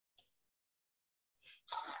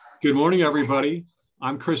Good morning, everybody.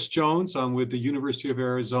 I'm Chris Jones. I'm with the University of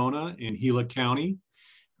Arizona in Gila County.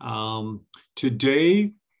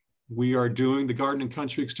 Today, we are doing the Garden and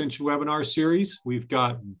Country Extension webinar series. We've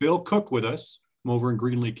got Bill Cook with us from over in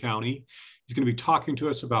Greenlee County. He's going to be talking to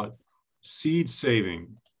us about seed saving.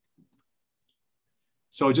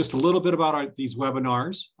 So just a little bit about these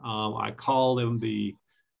webinars. I call them the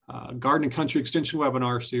Garden and Country Extension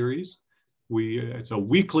webinar series. It's a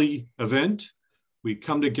weekly event. We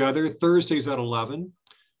come together Thursdays at 11,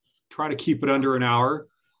 try to keep it under an hour.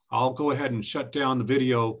 I'll go ahead and shut down the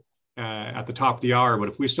video at the top of the hour, but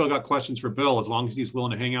if we still got questions for Bill, as long as he's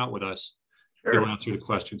willing to hang out with us, sure, he'll answer the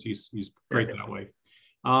questions. He's great that way.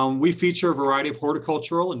 We feature a variety of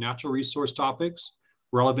horticultural and natural resource topics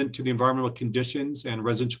relevant to the environmental conditions and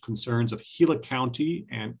residential concerns of Gila County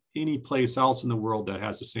and any place else in the world that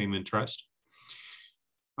has the same interest.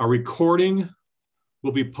 Our recording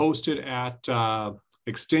will be posted at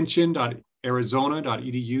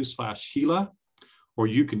extension.arizona.edu/Gila, or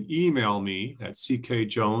you can email me at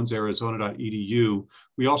ckjones@arizona.edu.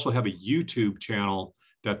 We also have a YouTube channel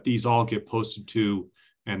that these all get posted to,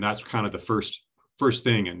 and that's kind of the first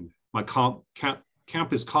thing. And my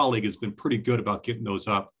campus colleague has been pretty good about getting those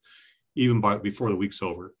up even before the week's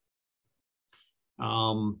over.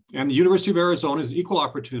 And the University of Arizona is an equal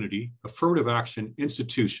opportunity affirmative action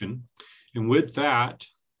institution. And with that,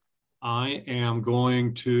 I am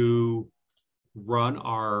going to run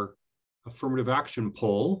our affirmative action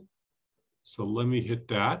poll. So let me hit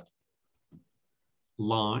that.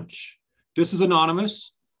 Launch. This is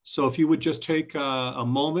anonymous. So if you would just take a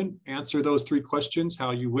moment, answer those 3 questions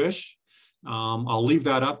how you wish. I'll leave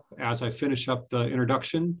that up as I finish up the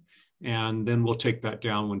introduction, and then we'll take that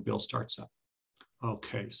down when Bill starts up.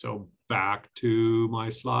 Okay, so back to my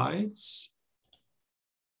slides.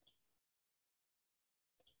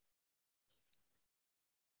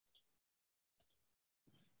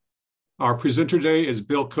 Our presenter today is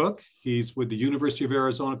Bill Cook. He's with the University of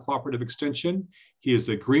Arizona Cooperative Extension. He is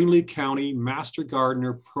the Greenlee County Master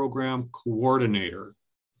Gardener Program Coordinator.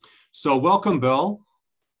 So welcome, Bill.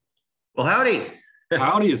 Well, howdy.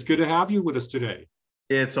 Howdy, it's good to have you with us today.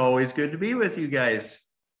 It's always good to be with you guys.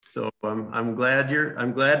 So I'm glad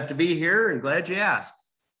to be here and glad you asked.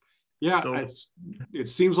 Yeah, so, it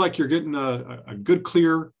seems like you're getting a good,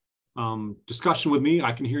 clear discussion with me.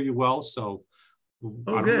 I can hear you well, so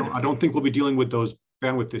I don't think we'll be dealing with those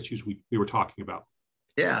bandwidth issues we were talking about.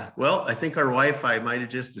 Yeah, well, I think our Wi-Fi might have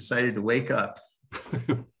just decided to wake up.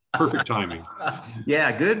 Perfect timing.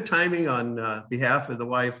 Yeah, good timing on behalf of the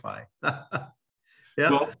Wi-Fi. Yeah.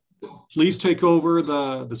 Well, please take over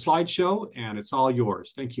the slideshow, and it's all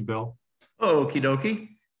yours. Thank you, Bill. Okie dokie.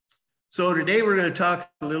 So today we're going to talk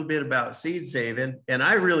a little bit about seed saving, and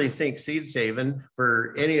I really think seed saving,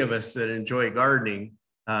 for any of us that enjoy gardening,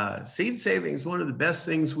 seed saving is one of the best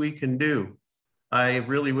things we can do. I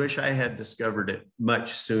really wish I had discovered it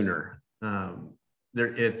much sooner.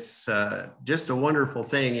 It's just a wonderful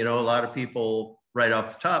thing. You know, a lot of people right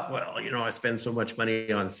off the top, well, you know, I spend so much money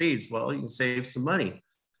on seeds. Well, you can save some money.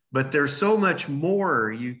 But there's so much more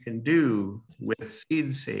you can do with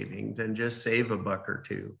seed saving than just save a buck or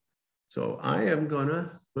two. So I am going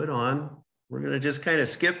to we're going to just kind of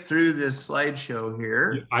skip through this slideshow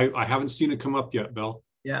here. I haven't seen it come up yet, Bill.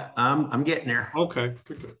 Yeah, I'm getting there. Okay,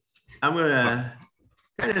 good. I'm going to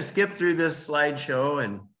kind of skip through this slideshow,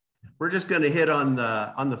 and we're just going to hit on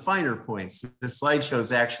the finer points. This slideshow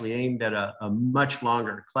is actually aimed at a much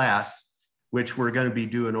longer class, which we're going to be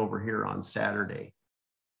doing over here on Saturday.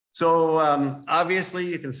 So obviously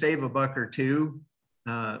you can save a buck or two.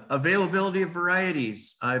 Availability of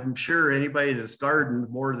varieties. I'm sure anybody that's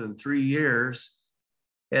gardened more than 3 years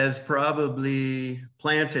has probably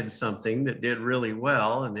planted something that did really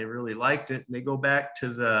well and they really liked it, and they go back to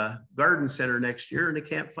the garden center next year and they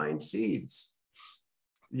can't find seeds.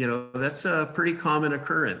 You know, that's a pretty common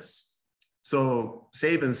occurrence. So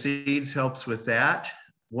saving seeds helps with that.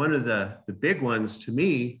 One of the big ones to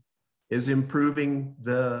me is improving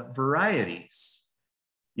the varieties.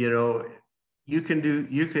 You know, you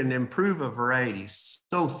can improve a variety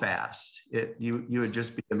so fast, you would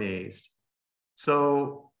just be amazed.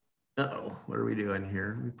 So, what are we doing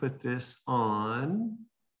here? We put this on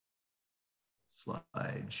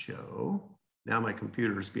slideshow. Now my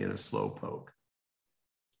computer's being a slowpoke.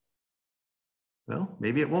 Well,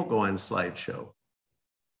 maybe it won't go on slideshow.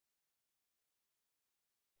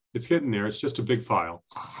 It's getting there. It's just a big file.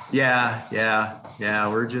 Yeah.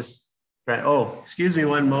 We're just trying. Oh, excuse me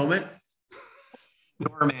one moment.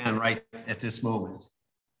 Doorman right at this moment.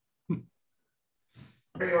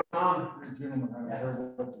 There you go, Tom.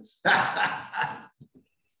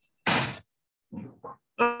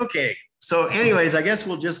 Okay, so anyways, I guess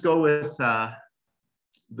we'll just go with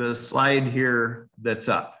the slide here that's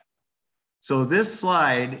up. So this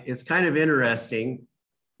slide, it's kind of interesting.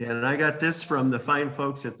 And I got this from the fine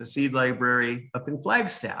folks at the Seed Library up in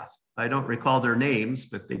Flagstaff. I don't recall their names,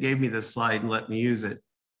 but they gave me this slide and let me use it.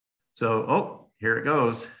 So, oh, here it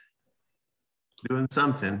goes. Doing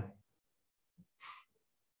something.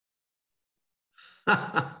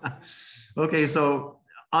 Okay, so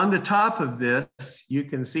on the top of this, you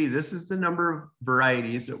can see this is the number of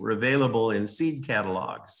varieties that were available in seed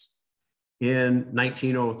catalogs in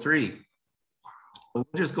 1903. We'll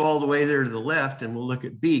just go all the way there to the left and we'll look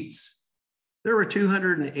at beets. There were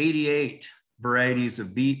 288 varieties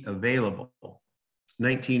of beet available.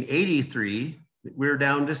 1983, we're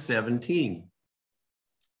down to 17.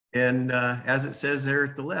 And as it says there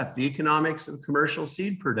at the left, the economics of commercial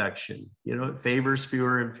seed production, you know, it favors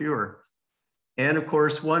fewer and fewer. And of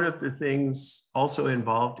course, one of the things also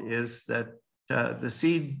involved is that the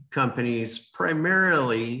seed companies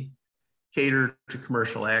primarily cater to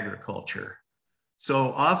commercial agriculture. So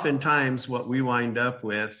oftentimes what we wind up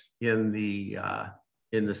with in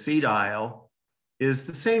the seed aisle is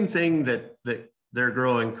the same thing that they're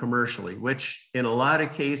growing commercially, which in a lot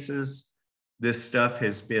of cases, this stuff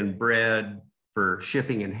has been bred for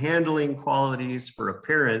shipping and handling qualities, for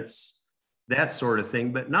appearance, that sort of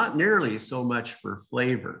thing, but not nearly so much for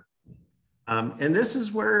flavor. And this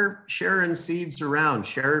is where sharing seeds around,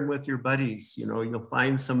 sharing with your buddies. You know, you'll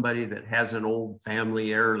find somebody that has an old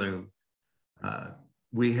family heirloom.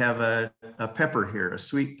 We have a pepper here, a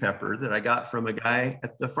sweet pepper that I got from a guy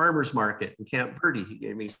at the farmer's market in Camp Verde. He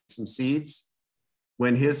gave me some seeds.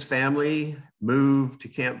 When his family moved to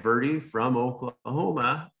Camp Verde from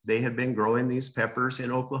Oklahoma, they had been growing these peppers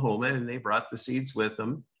in Oklahoma and they brought the seeds with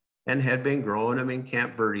them and had been growing them in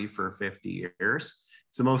Camp Verde for 50 years.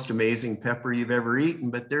 It's the most amazing pepper you've ever eaten,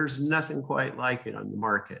 but there's nothing quite like it on the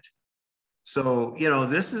market. So, you know,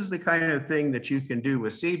 this is the kind of thing that you can do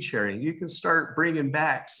with seed sharing. You can start bringing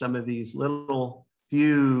back some of these little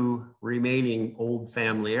few remaining old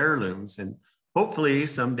family heirlooms. And hopefully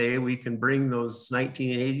someday we can bring those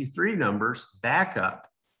 1983 numbers back up.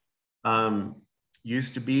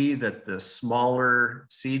 Used to be that the smaller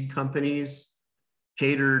seed companies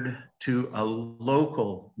catered to a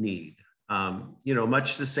local need. You know,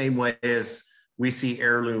 much the same way as we see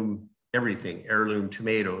heirloom everything, heirloom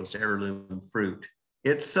tomatoes, heirloom fruit.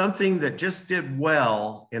 It's something that just did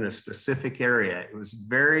well in a specific area. It was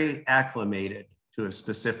very acclimated to a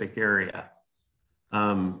specific area.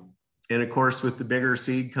 And of course, with the bigger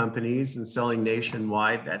seed companies and selling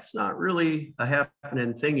nationwide, that's not really a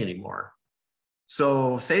happening thing anymore.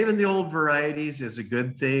 So saving the old varieties is a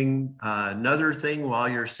good thing. Another thing while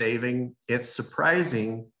you're saving, it's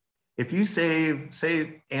surprising. If you save,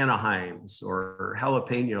 say, Anaheims or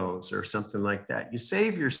jalapenos or something like that, you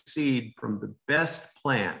save your seed from the best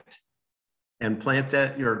plant and plant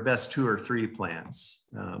that, your best 2 or 3 plants.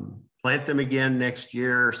 Plant them again next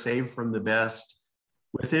year, save from the best.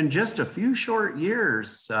 Within just a few short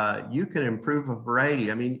years, you can improve a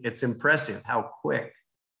variety. I mean, it's impressive how quick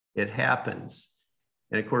it happens.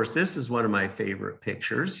 And of course, this is one of my favorite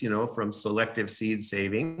pictures, you know, from selective seed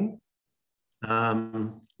saving.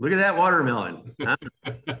 Look at that watermelon.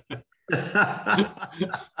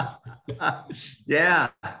 Yeah,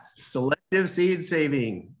 selective seed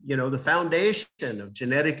saving, you know, the foundation of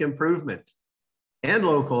genetic improvement and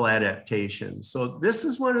local adaptation. So this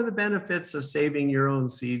is one of the benefits of saving your own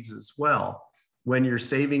seeds as well. When you're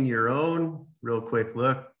saving your own, real quick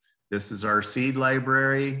look, this is our seed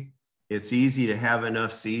library. It's easy to have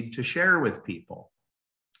enough seed to share with people.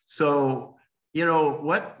 So, you know,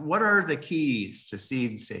 what are the keys to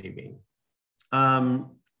seed saving?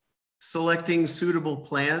 Selecting suitable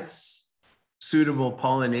plants, suitable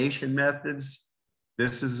pollination methods.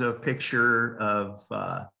 This is a picture of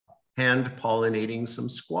hand pollinating some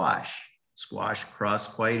squash. Squash cross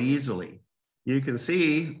quite easily. You can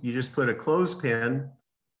see, you just put a clothespin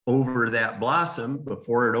over that blossom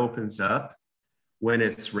before it opens up. When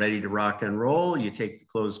it's ready to rock and roll, you take the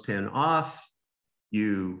clothespin off,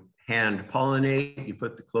 you hand pollinate, you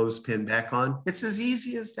put the clothespin back on. It's as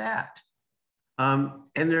easy as that. And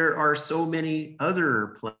there are so many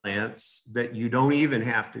other plants that you don't even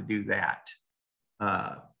have to do that.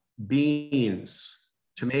 Beans,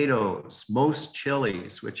 tomatoes, most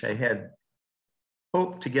chilies, which I had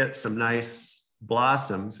hoped to get some nice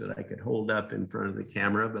blossoms that I could hold up in front of the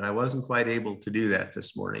camera, but I wasn't quite able to do that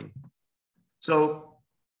this morning. So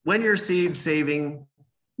when you're seed saving,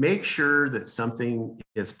 make sure that something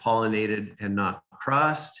is pollinated and not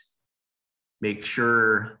crossed. Make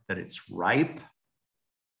sure that it's ripe.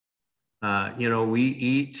 We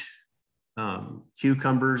eat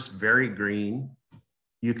cucumbers very green.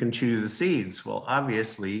 You can chew the seeds. Well,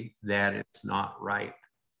 obviously that it's not ripe.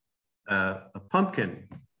 A pumpkin,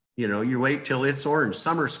 you wait till it's orange.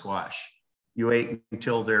 Summer squash, you wait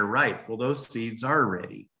until they're ripe. Well, those seeds are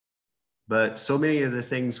ready. But so many of the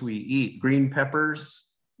things we eat, green peppers,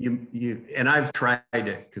 and I've tried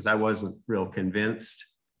it because I wasn't real convinced,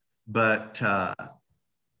 but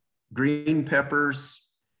green peppers,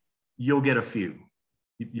 you'll get a few.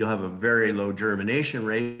 You'll have a very low germination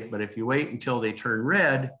rate, but if you wait until they turn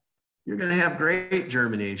red, you're going to have great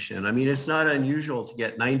germination. I mean, it's not unusual to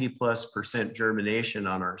get 90+% germination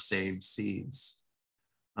on our saved seeds.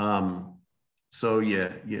 So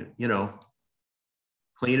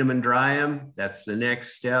clean them and dry them. That's the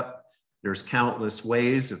next step. There's countless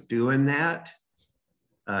ways of doing that.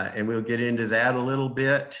 And we'll get into that a little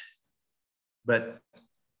bit. But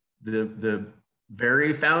the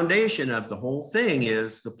very foundation of the whole thing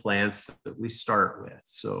is the plants that we start with.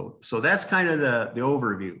 So that's kind of the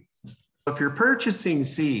overview. If you're purchasing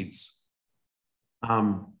seeds,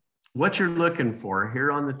 what you're looking for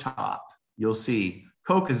here on the top, you'll see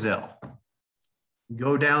Cocozelle.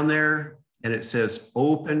 Go down there and it says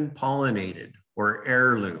open pollinated or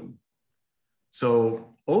heirloom.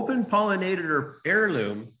 So open pollinated or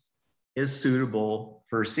heirloom is suitable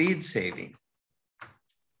for seed saving.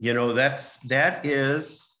 That's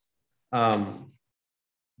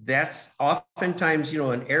oftentimes,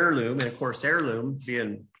 an heirloom, and of course, heirloom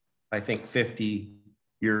being, I think, 50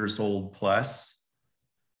 years old plus.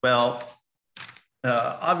 Well,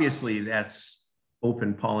 obviously that's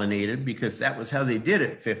open pollinated because that was how they did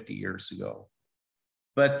it 50 years ago.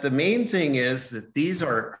 But the main thing is that these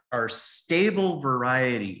are stable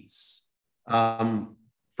varieties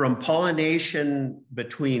from pollination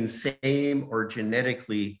between same or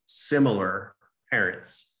genetically similar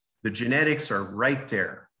parents. The genetics are right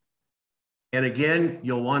there. And again,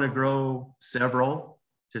 you'll want to grow several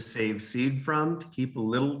to save seed from, to keep a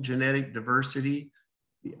little genetic diversity.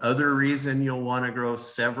 The other reason you'll want to grow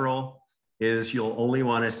several is you'll only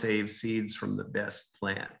want to save seeds from the best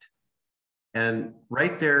plant. And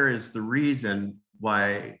right there is the reason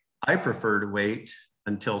why I prefer to wait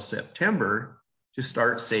until September to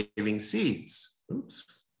start saving seeds. Oops,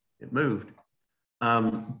 it moved.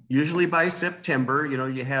 Usually by September,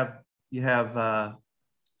 you have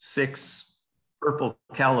 6 purple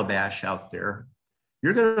calabash out there.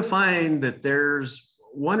 You're going to find that there's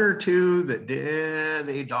 1 or 2 that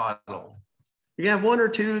they dawdle. You're going to have 1 or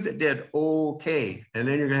 2 that did okay, and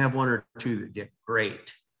then you're going to have 1 or 2 that did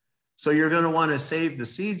great. So you're going to want to save the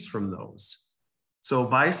seeds from those. So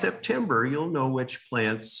by September, you'll know which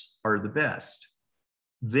plants are the best.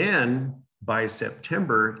 Then by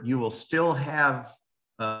September, you will still have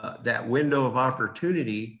that window of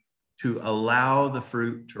opportunity to allow the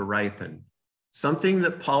fruit to ripen. Something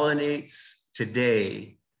that pollinates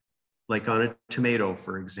today, like on a tomato,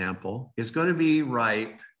 for example, is going to be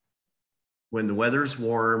ripe when the weather's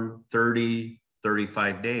warm, 30,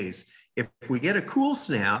 35 days. If we get a cool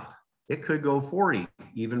snap, it could go 40,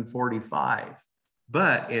 even 45.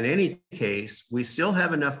 But in any case, we still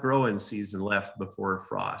have enough growing season left before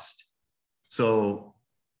frost. So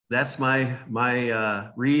that's my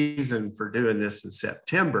reason for doing this in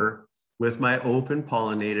September with my open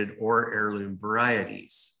pollinated or heirloom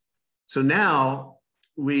varieties. So now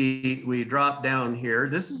we drop down here.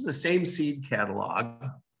 This is the same seed catalog.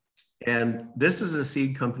 And this is a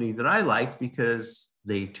seed company that I like because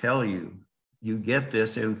they tell you get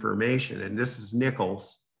this information. And this is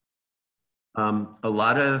Nichols. A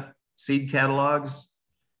lot of seed catalogs,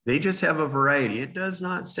 they just have a variety. It does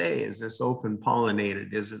not say, is this open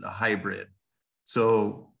pollinated? Is it a hybrid?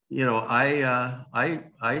 So,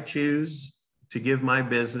 I choose to give my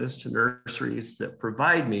business to nurseries that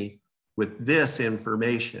provide me with this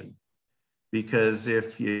information. Because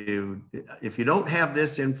if you don't have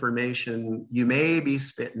this information, you may be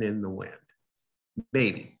spitting in the wind,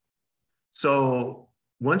 maybe. So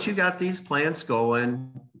once you got these plants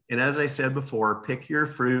going, and as I said before, pick your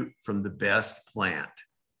fruit from the best plant.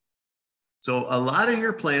 So a lot of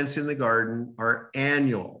your plants in the garden are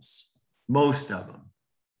annuals, most of them.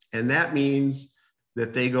 And that means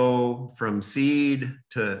that they go from seed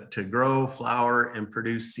to grow, flower, and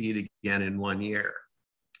produce seed again in 1 year.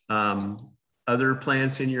 Other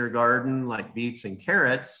plants in your garden, like beets and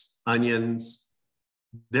carrots, onions,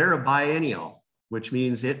 they're a biennial, which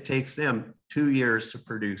means it takes them 2 years to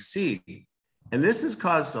produce seed. And this has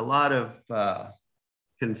caused a lot of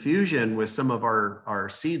confusion with some of our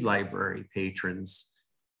seed library patrons.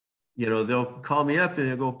 They'll call me up and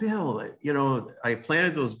they'll go, Bill, I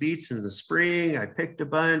planted those beets in the spring. I picked a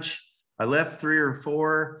bunch. I left 3 or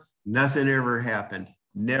 4, nothing ever happened.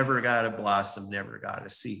 Never got a blossom, never got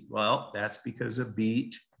a seed. Well, that's because a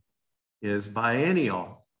beet is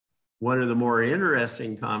biennial. One of the more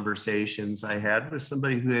interesting conversations I had was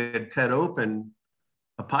somebody who had cut open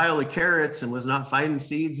a pile of carrots and was not finding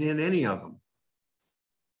seeds in any of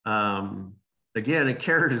them. Again, a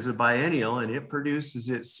carrot is a biennial and it produces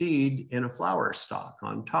its seed in a flower stalk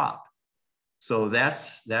on top. So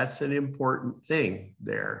that's an important thing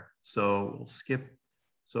there. So we'll skip.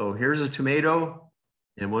 So here's a tomato.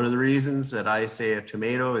 And one of the reasons that I say a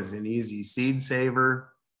tomato is an easy seed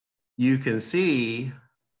saver, you can see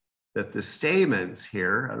that the stamens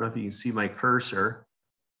here, I don't know if you can see my cursor,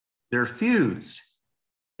 they're fused.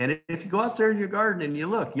 And if you go out there in your garden and you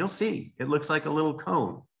look, you'll see it looks like a little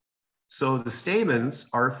cone. So the stamens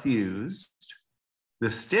are fused. The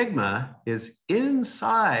stigma is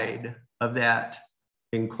inside of that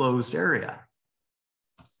enclosed area,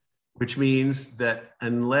 which means that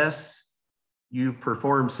unless you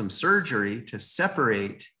perform some surgery to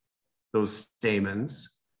separate those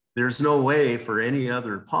stamens, there's no way for any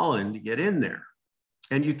other pollen to get in there.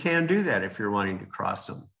 And you can do that if you're wanting to cross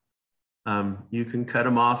them. You can cut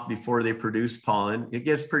them off before they produce pollen. It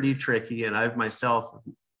gets pretty tricky, and I've myself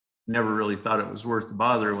never really thought it was worth the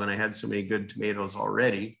bother when I had so many good tomatoes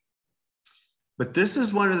already. But this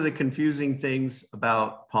is one of the confusing things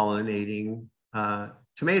about pollinating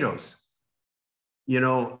tomatoes. You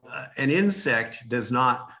know, an insect does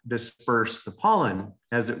not disperse the pollen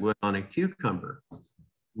as it would on a cucumber.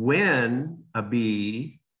 When a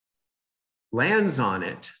bee lands on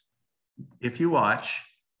it, if you watch,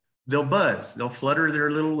 they'll buzz, they'll flutter their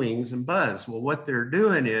little wings and buzz. Well, what they're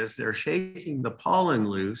doing is they're shaking the pollen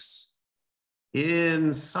loose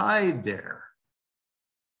inside there.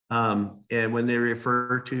 And when they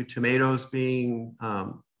refer to tomatoes being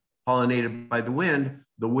pollinated by the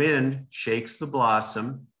wind shakes the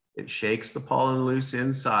blossom, it shakes the pollen loose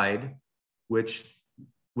inside, which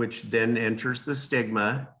then enters the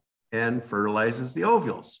stigma and fertilizes the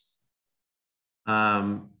ovules.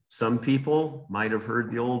 Some people might have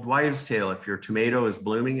heard the old wives' tale. If your tomato is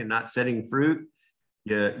blooming and not setting fruit,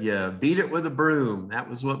 you beat it with a broom. That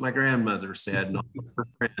was what my grandmother said, and all her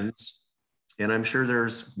friends. And I'm sure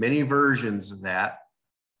there's many versions of that.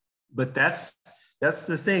 But that's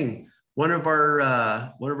the thing. One of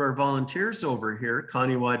our volunteers over here,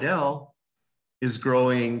 Connie Waddell, is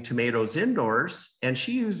growing tomatoes indoors, and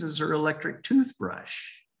she uses her electric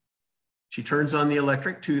toothbrush. She turns on the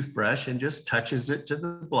electric toothbrush and just touches it to the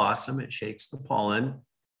blossom. It shakes the pollen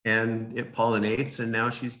and it pollinates, and now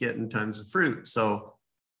she's getting tons of fruit. So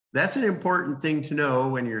that's an important thing to know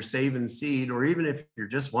when you're saving seed, or even if you're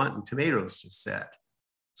just wanting tomatoes to set.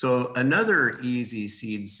 So another easy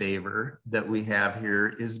seed saver that we have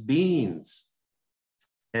here is beans.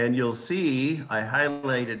 And you'll see I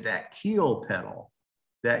highlighted that keel petal.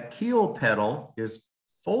 That keel petal is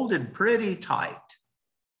folded pretty tight.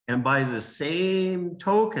 And by the same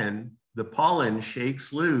token, the pollen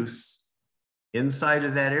shakes loose inside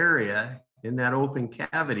of that area in that open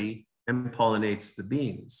cavity and pollinates the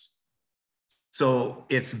beans. So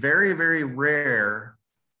it's very, very rare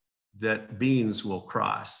that beans will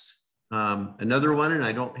cross. Another one, and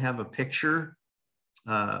I don't have a picture,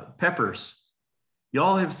 peppers.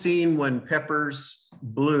 Y'all have seen when peppers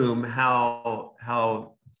bloom,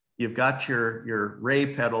 how you've got your ray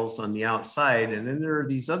petals on the outside, and then there are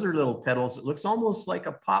these other little petals. It looks almost like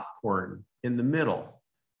a popcorn in the middle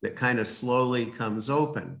that kind of slowly comes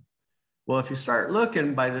open. Well, if you start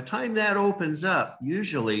looking, by the time that opens up,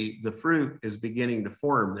 usually the fruit is beginning to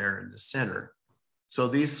form there in the center. So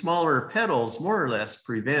these smaller petals more or less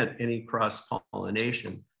prevent any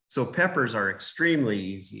cross-pollination. So peppers are extremely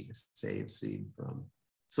easy to save seed from.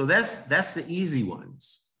 So that's the easy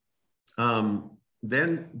ones.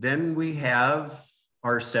 Then we have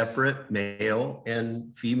our separate male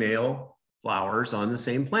and female flowers on the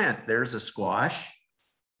same plant. There's a squash,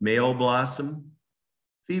 male blossom,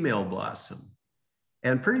 female blossom.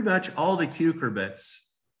 And pretty much all the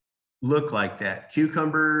cucurbits look like that.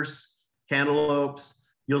 Cucumbers, cantaloupes,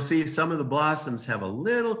 you'll see some of the blossoms have a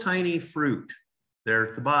little tiny fruit there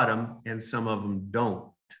at the bottom, and some of them don't.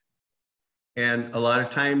 And a lot of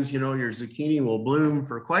times, you know, your zucchini will bloom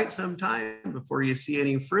for quite some time before you see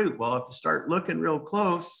any fruit. Well, if you start looking real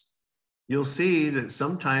close, you'll see that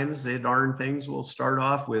sometimes the darn things will start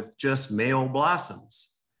off with just male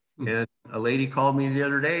blossoms. And a lady called me the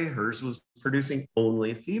other day, hers was producing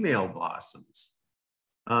only female blossoms.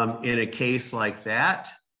 In a case like that,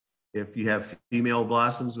 if you have female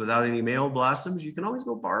blossoms without any male blossoms, you can always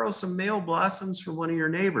go borrow some male blossoms from one of your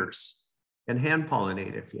neighbors and hand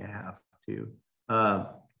pollinate if you have to.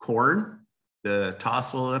 Corn, The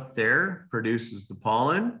tassel up there produces the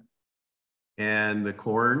pollen, and the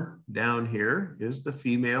corn down here is the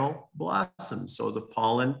female blossom. So the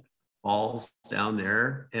pollen falls down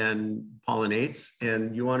there and pollinates,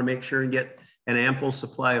 and you want to make sure and get an ample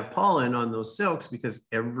supply of pollen on those silks because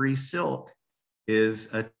every silk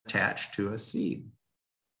is attached to a seed.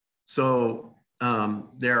 So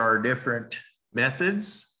there are different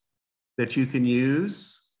methods that you can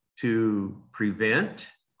use to prevent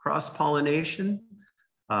cross-pollination.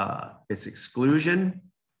 It's exclusion.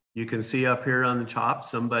 You can see up here on the top,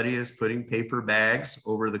 somebody is putting paper bags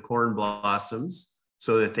over the corn blossoms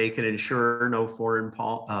so that they can ensure no foreign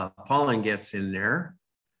pollen gets in there.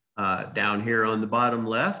 Down here on the bottom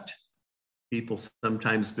left, people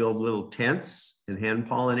sometimes build little tents and hand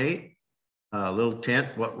pollinate. A little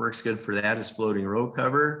tent, what works good for that is floating row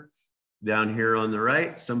cover. Down here on the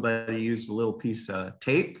right, somebody used a little piece of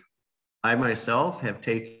tape. I myself have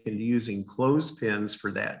taken to using clothespins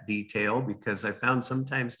for that detail because I found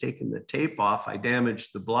sometimes taking the tape off, I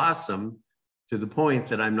damage the blossom to the point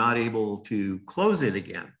that I'm not able to close it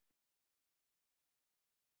again.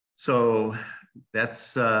 So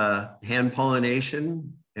that's hand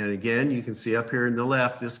pollination. And again, you can see up here in the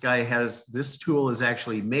left, this tool is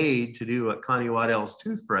actually made to do what Connie Waddell's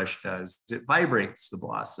toothbrush does. It vibrates the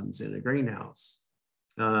blossoms in a greenhouse.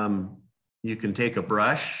 You can take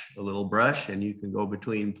a little brush, and you can go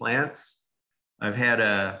between plants. I've had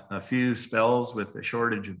a few spells with the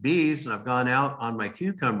shortage of bees, and I've gone out on my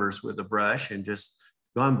cucumbers with a brush and just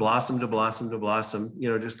gone blossom to blossom to blossom,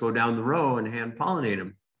 just go down the row and hand pollinate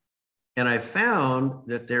them. And I found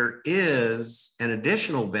that there is an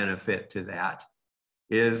additional benefit to that,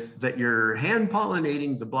 is that you're hand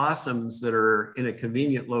pollinating the blossoms that are in a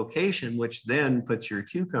convenient location, which then puts your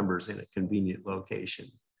cucumbers in a convenient location.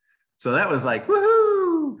 So that was like,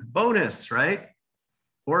 woohoo, bonus, right?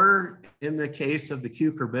 Or in the case of the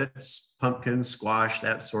cucurbits, pumpkin, squash,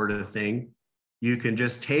 that sort of thing, you can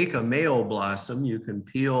just take a male blossom, you can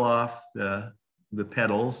peel off the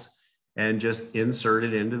petals and just insert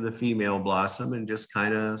it into the female blossom and just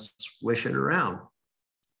kind of swish it around.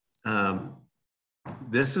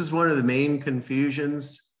 This is one of the main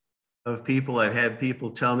confusions of people. I've had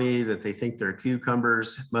people tell me that they think their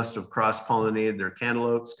cucumbers must have cross-pollinated their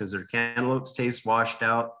cantaloupes because their cantaloupes taste washed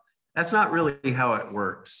out. That's not really how it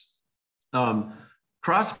works.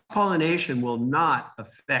 Cross-pollination will not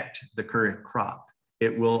affect the current crop.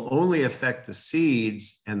 It will only affect the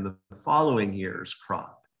seeds and the following year's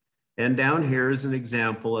crop. And down here is an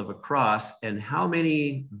example of a cross and how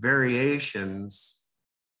many variations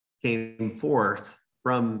came forth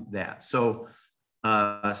from that. So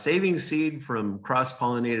saving seed from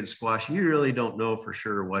cross-pollinated squash, you really don't know for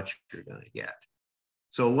sure what you're going to get.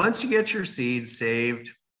 So once you get your seeds saved,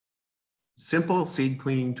 simple seed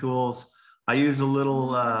cleaning tools. I use a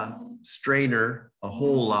little strainer, a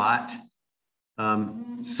whole lot.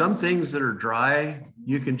 Some things that are dry,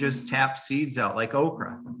 you can just tap seeds out, like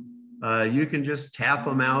okra. You can just tap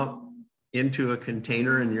them out into a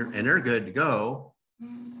container and they're good to go.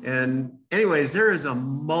 And anyways, there is a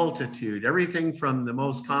multitude, everything from the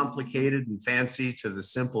most complicated and fancy to the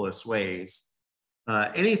simplest ways.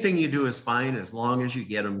 Anything you do is fine as long as you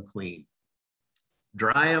get them clean.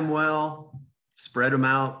 Dry them well, spread them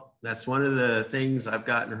out. That's one of the things I've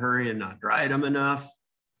got in a hurry and not dried them enough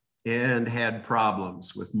and had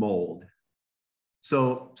problems with mold.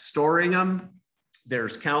 So storing them,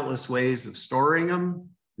 there's countless ways of storing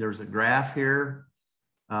them. There's a graph here.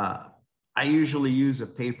 I usually use a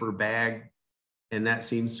paper bag, and that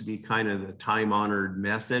seems to be kind of the time-honored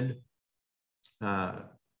method.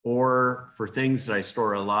 Or for things that I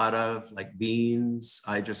store a lot of, like beans,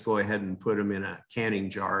 I just go ahead and put them in a canning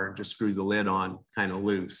jar and just screw the lid on kind of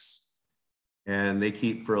loose. And they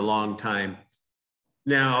keep for a long time.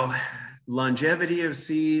 Now, longevity of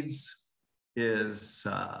seeds is,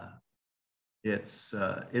 it's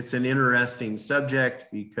an interesting subject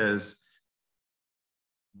because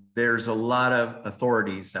there's a lot of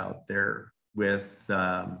authorities out there with,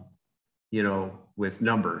 with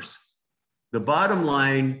numbers. The bottom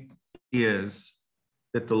line is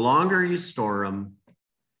that the longer you store them,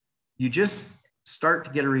 you just start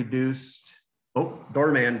to get a reduced,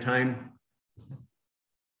 doorman time.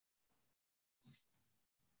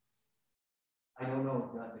 I don't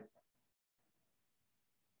know.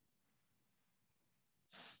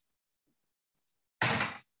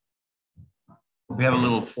 We have a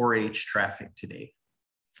little 4-H traffic today.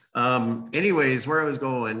 Anyways, where I was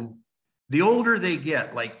going, the older they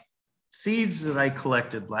get, like seeds that I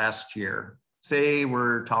collected last year, say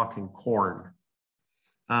we're talking corn.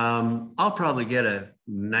 I'll probably get a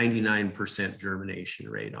 99% germination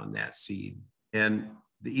rate on that seed. And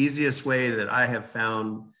the easiest way that I have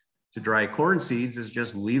found to dry corn seeds is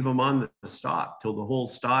just leave them on the stalk till the whole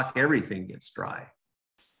stalk, everything gets dry.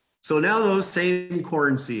 So now those same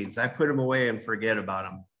corn seeds, I put them away and forget about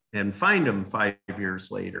them and find them 5 years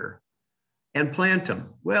later and plant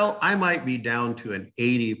them. Well, I might be down to an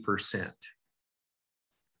 80%.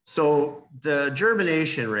 So the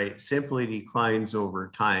germination rate simply declines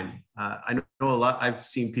over time. I know a lot, I've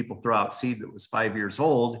seen people throw out seed that was 5 years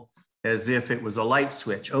old as if it was a light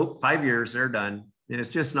switch. Oh, 5 years, they're done. And it's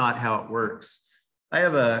just not how it works. I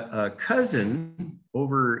have a cousin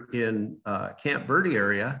over in Camp Verde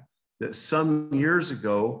area that some years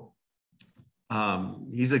ago,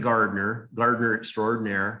 he's a gardener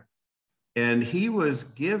extraordinaire, and he was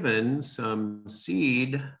given some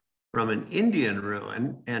seed from an Indian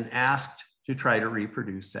ruin and asked to try to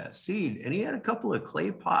reproduce that seed. And he had a couple of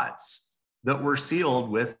clay pots that were sealed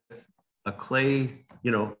with a clay,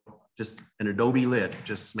 just an adobe lid,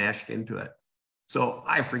 just smashed into it. So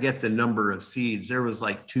I forget the number of seeds. There was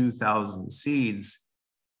like 2,000 seeds,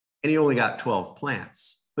 and he only got 12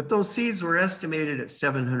 plants. But those seeds were estimated at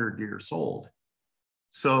 700 years old.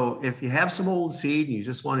 So if you have some old seed and you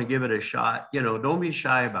just want to give it a shot, don't be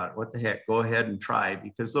shy about it. What the heck? Go ahead and try,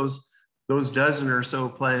 because those dozen or so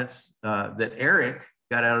plants that Eric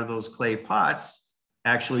got out of those clay pots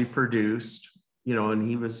actually produced, and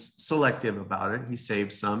he was selective about it. He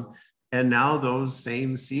saved some. And now those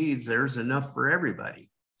same seeds, there's enough for everybody.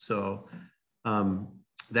 So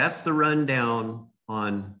that's the rundown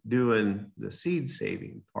on doing the seed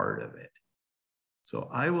saving part of it. So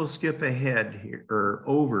I will skip ahead here or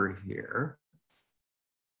over here.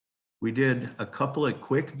 We did a couple of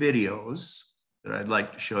quick videos that I'd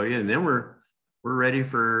like to show you, and then we're ready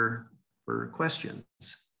for questions.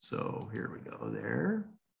 So here we go there.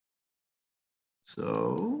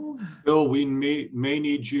 So Bill, we may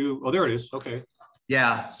need you. Oh, there it is. Okay.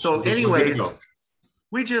 Yeah. So anyways,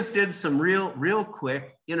 we just did some real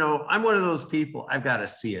quick, I'm one of those people, I've got to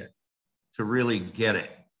see it to really get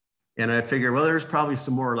it. And I figure, well, there's probably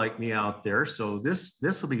some more like me out there. So this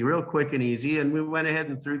will be real quick and easy. And we went ahead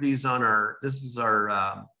and threw these on this is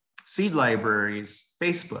our Seed Libraries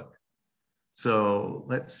Facebook. So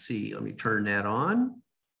let's see, let me turn that on.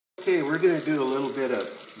 Okay, we're going to do a little bit of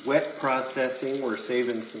wet processing. We're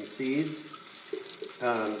saving some seeds.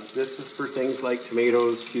 This is for things like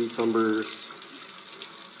tomatoes, cucumbers,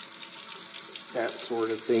 that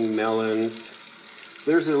sort of thing, melons.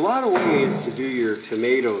 There's a lot of ways to do your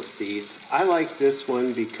tomato seeds. I like this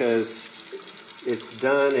one because it's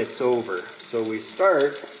done, it's over. So we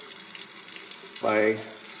start by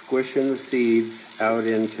squishing the seeds out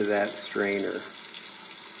into that strainer,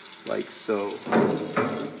 like so.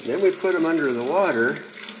 Then we put them under the water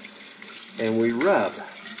and we rub.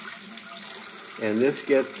 And this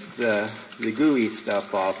gets the gooey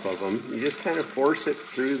stuff off of them. You just kind of force it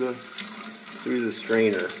through the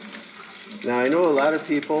strainer. Now I know a lot of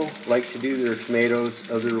people like to do their tomatoes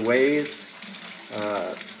other ways.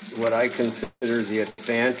 What I consider the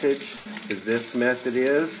advantage to this method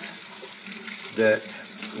is that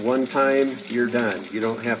one time you're done. You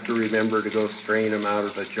don't have to remember to go strain them out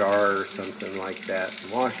of a jar or something like that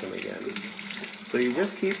and wash them again. So you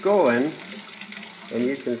just keep going, and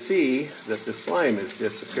you can see that the slime is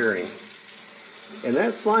disappearing. And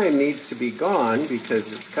that slime needs to be gone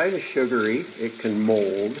because it's kind of sugary. It can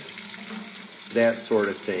mold, that sort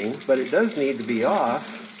of thing. But it does need to be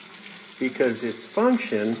off because its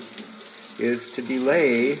function is to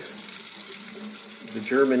delay the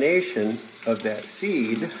germination of that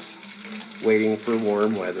seed waiting for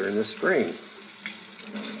warm weather in the spring.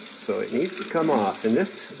 So it needs to come off. And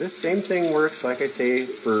this same thing works, like I say,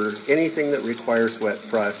 for anything that requires wet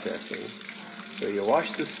processing. So you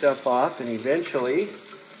wash the stuff off and eventually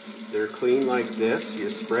they're clean like this. You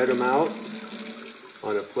spread them out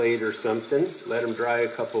on a plate or something, let them dry a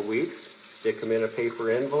couple weeks, stick them in a paper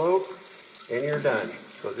envelope, and you're done.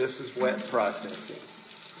 So this is wet processing.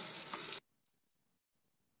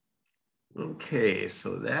 Okay,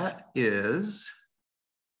 so that is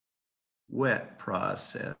wet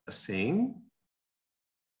processing.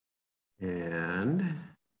 And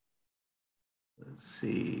let's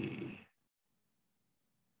see.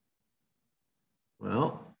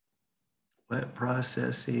 Well, wet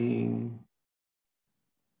processing.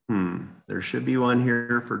 There should be one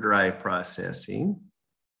here for dry processing.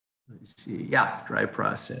 Let's see. Yeah, dry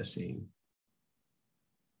processing.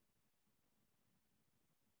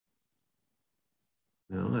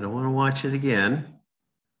 No, I don't want to watch it again.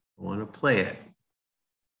 I want to play it.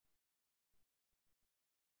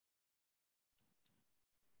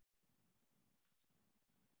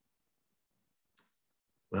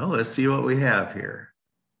 Well, let's see what we have here.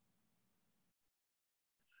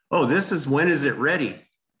 Oh, this is when is it ready?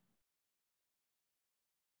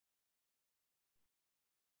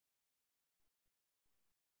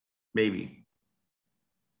 Maybe.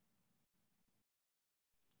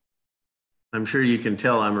 I'm sure you can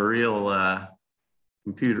tell I'm a real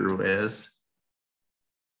computer whiz.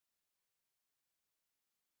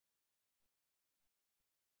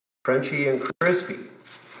 Crunchy and crispy,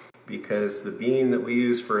 because the bean that we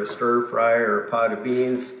use for a stir fry or a pot of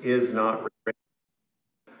beans is not ready.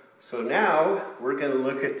 So now we're going to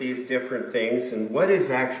look at these different things and what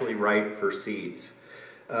is actually ripe for seeds.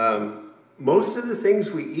 Most of the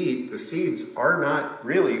things we eat, the seeds are not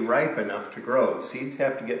really ripe enough to grow. Seeds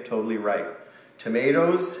have to get totally ripe.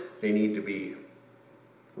 Tomatoes, they need to be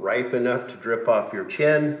ripe enough to drip off your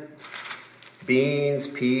chin. Beans,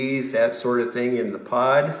 peas, that sort of thing in the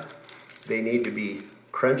pod, they need to be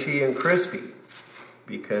crunchy and crispy,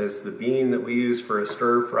 because the bean that we use for a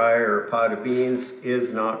stir fry or a pot of beans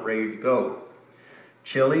is not ready to go.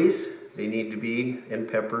 Chilies, they need to be, and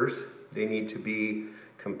peppers, they need to be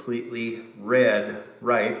completely red,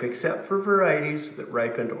 ripe, except for varieties that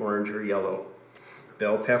ripen to orange or yellow.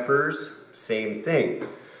 Bell peppers, same thing.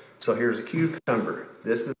 So here's a cucumber.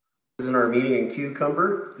 This is an Armenian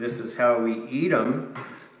cucumber. This is how we eat them.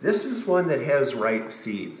 This is one that has ripe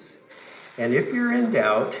seeds. And if you're in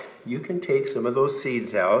doubt, you can take some of those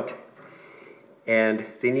seeds out, and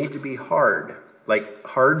they need to be hard, like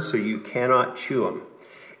hard so you cannot chew them.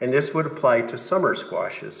 And this would apply to summer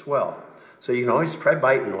squash as well. So you can always try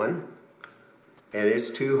biting one, and it's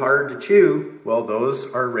too hard to chew. Well,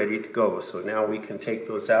 those are ready to go. So now we can take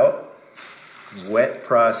those out, wet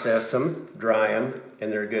process them, dry them,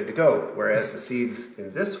 and they're good to go. Whereas the seeds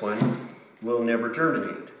in this one will never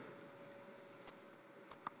germinate.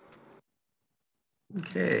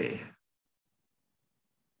 Okay.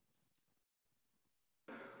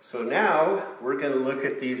 So now we're going to look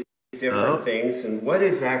at these different things and what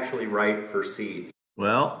is actually ripe for seeds.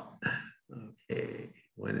 Well, okay,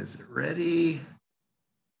 when is it ready?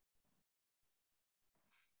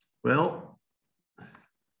 Well,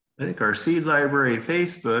 I think our seed library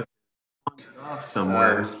Facebook is off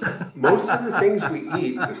somewhere. Most of the things we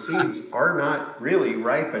eat, the seeds are not really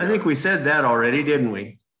ripe enough. I think we said that already, didn't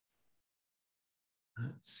we?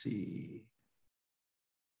 Let's see.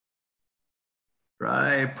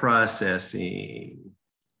 Dry processing.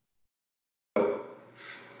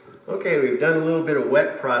 Okay, we've done a little bit of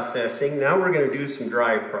wet processing. Now we're going to do some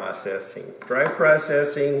dry processing. Dry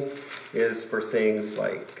processing is for things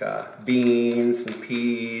like beans and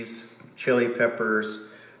peas, chili peppers,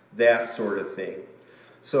 that sort of thing.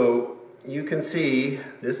 So you can see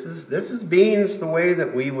this is beans the way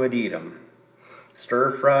that we would eat them. Stir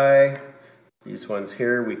fry. These ones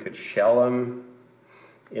here, we could shell them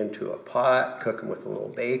into a pot, cook them with a little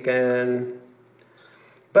bacon.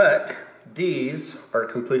 But these are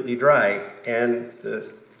completely dry and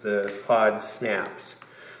the pod snaps.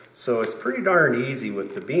 So it's pretty darn easy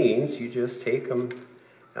with the beans. You just take them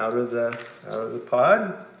out of the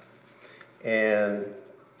pod, and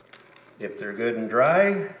if they're good and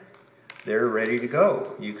dry, they're ready to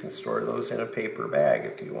go. You can store those in a paper bag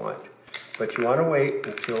if you want. But you want to wait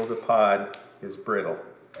until the pod is brittle,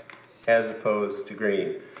 as opposed to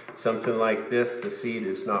green. Something like this, the seed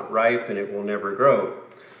is not ripe and it will never grow.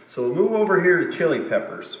 So we'll move over here to chili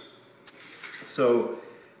peppers. So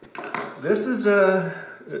this is a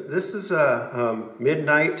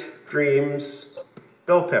Midnight Dreams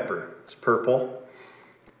bell pepper. It's purple,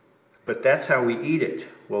 but that's how we eat it.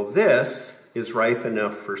 Well, this is ripe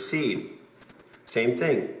enough for seed. Same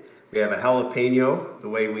thing. We have a jalapeno, the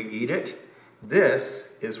way we eat it.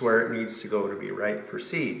 This is where it needs to go to be ripe for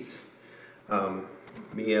seeds.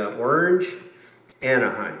 Mia Orange,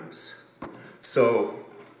 Anaheims. So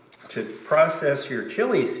to process your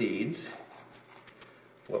chili seeds,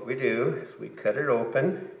 what we do is we cut it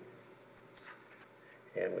open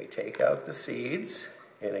and we take out the seeds,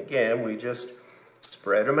 and again we just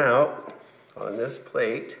spread them out on this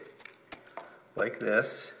plate like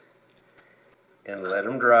this and let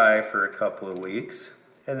them dry for a couple of weeks.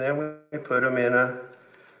 And then we put them in a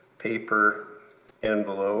paper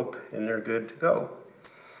envelope and they're good to go.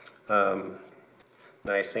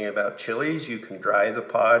 Nice thing about chilies, you can dry the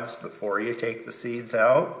pods before you take the seeds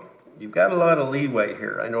out. You've got a lot of leeway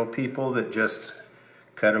here. I know people that just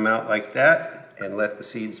cut them out like that and let the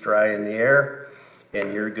seeds dry in the air,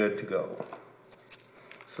 and you're good to go.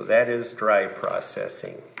 So that is dry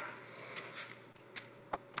processing.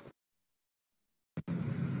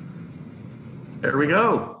 There we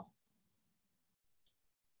go.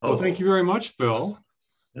 Well, thank you very much, Bill.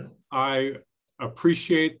 Yeah. I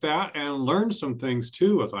appreciate that and learn some things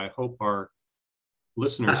too, as I hope our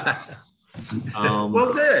listeners.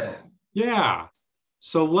 Well, good. Yeah.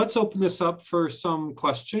 So let's open this up for some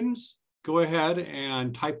questions. Go ahead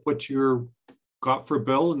and type what you're got for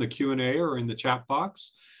Bill in the Q&A or in the chat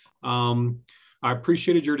box. I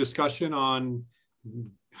appreciated your discussion on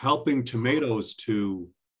helping tomatoes to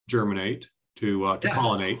germinate, to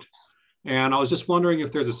pollinate. And I was just wondering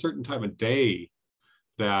if there's a certain time of day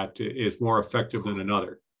that is more effective than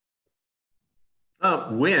another.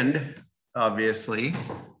 Wind, obviously.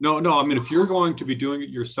 No, I mean, if you're going to be doing it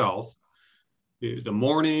yourself, the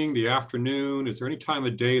morning, the afternoon, is there any time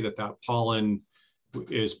of day that pollen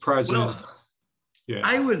is present? Well, yeah.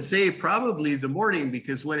 I would say probably the morning,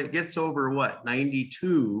 because when it gets over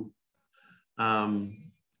 92,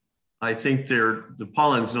 I think the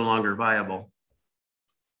pollen's no longer viable.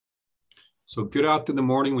 So get out in the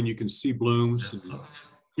morning when you can see blooms.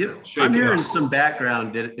 Yeah, I'm hearing some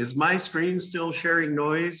background. Is my screen still sharing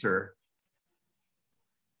noise, or?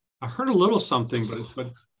 I heard a little something, but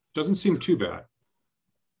it doesn't seem too bad.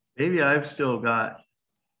 Maybe I've still got.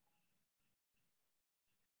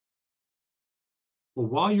 Well,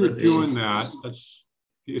 while you're doing that,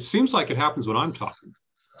 it seems like it happens when I'm talking.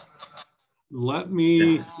 Let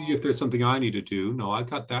me see if there's something I need to do. No, I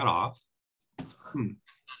got that off.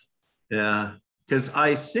 Yeah, because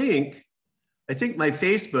I think my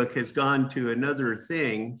Facebook has gone to another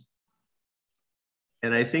thing,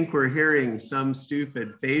 and I think we're hearing some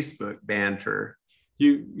stupid Facebook banter.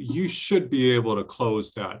 You should be able to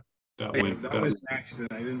close that window. That was an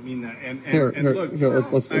accident. I didn't mean that. And here,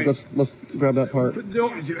 look, let's grab that part.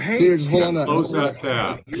 Hey, Peter, just hold on that. Close that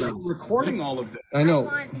tab. You're recording all of this. I know. I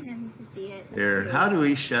want him to see it. Here, how do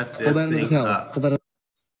we shut this thing up?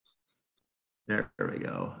 There we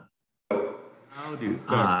go. How do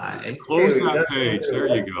I close that page? There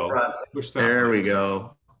you go. There we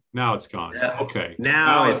go. Now it's gone. Yeah. Okay.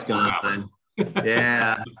 Now it's gone.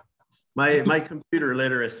 Yeah. My computer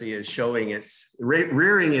literacy is showing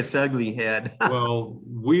rearing its ugly head. Well,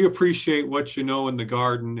 we appreciate what you know in the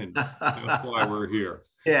garden, and that's why we're here.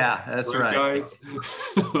 Yeah, that's right. Guys.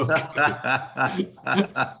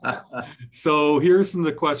 So here's some of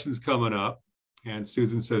the questions coming up. And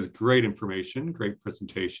Susan says, great information, great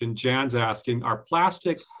presentation. Jan's asking, are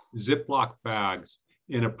plastic Ziploc bags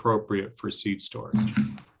inappropriate for seed storage?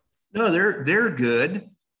 No, they're good.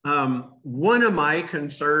 One of my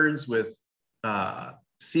concerns with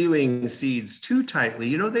sealing seeds too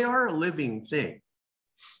tightly, they are a living thing.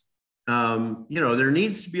 There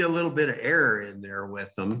needs to be a little bit of air in there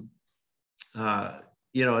with them.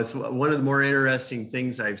 It's one of the more interesting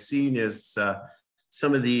things I've seen is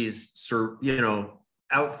some of these,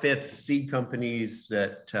 outfits, seed companies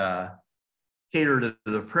that cater to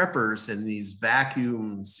the preppers and these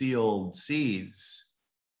vacuum sealed seeds.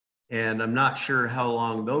 And I'm not sure how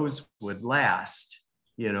long those would last,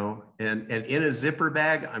 and in a zipper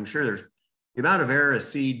bag, I'm sure the amount of air a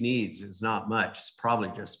seed needs is not much. It's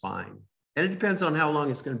probably just fine. And it depends on how long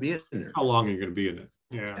it's going to be in there. How long are you going to be in it?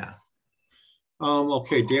 Yeah.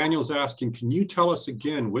 Okay, Daniel's asking, can you tell us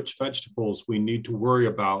again which vegetables we need to worry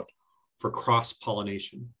about for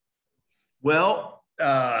cross-pollination? Well,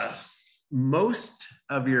 most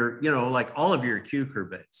of your, like all of your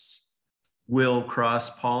cucurbits will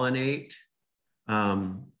cross-pollinate,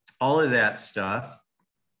 all of that stuff.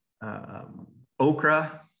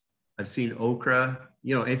 Okra, I've seen okra,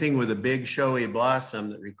 anything with a big showy blossom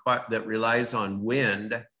that relies on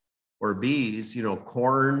wind or bees,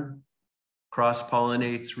 corn,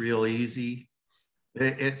 cross-pollinates real easy.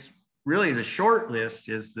 It's really the short list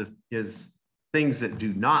is things that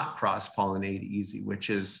do not cross-pollinate easy, which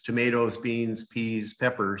is tomatoes, beans, peas,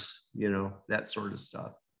 peppers, that sort of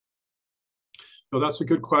stuff. No, that's a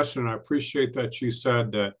good question. I appreciate that you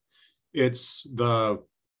said that it's the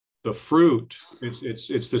fruit,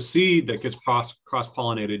 it's the seed that gets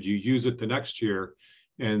cross-pollinated. You use it the next year,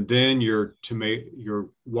 and then your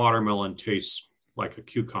watermelon tastes like a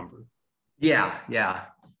cucumber. Yeah.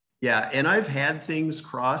 And I've had things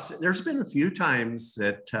cross. There's been a few times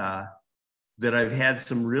that I've had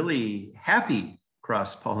some really happy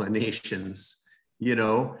cross-pollinations.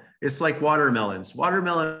 It's like watermelons.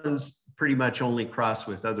 Watermelons pretty much only cross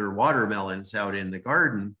with other watermelons out in the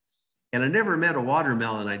garden. And I never met a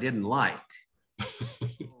watermelon I didn't like.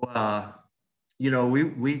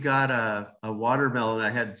 We got a watermelon. I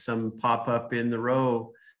had some pop up in the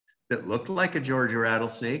row that looked like a Georgia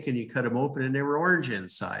rattlesnake, and you cut them open and they were orange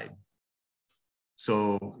inside.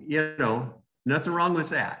 So, nothing wrong with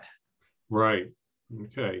that. Right.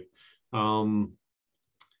 Okay. All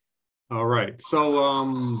right.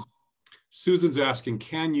 So Susan's asking,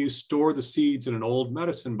 can you store the seeds in an old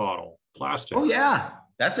medicine bottle, plastic? Oh yeah,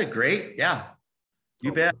 that's a great, yeah.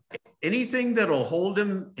 You bet. Anything that'll hold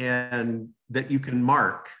them and that you can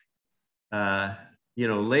mark. You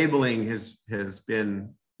know, labeling has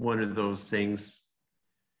been one of those things.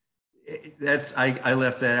 I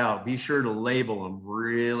left that out. Be sure to label them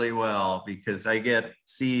really well, because I get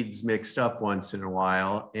seeds mixed up once in a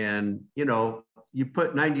while, and you know, you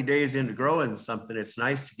put 90 days into growing something, it's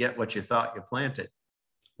nice to get what you thought you planted.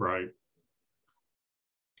 Right.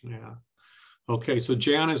 Yeah. Okay, so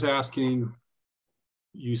Jan is asking,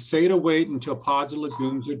 you say to wait until pods and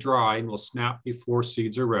legumes are dry and will snap before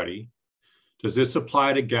seeds are ready. Does this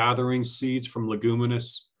apply to gathering seeds from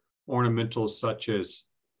leguminous ornamentals such as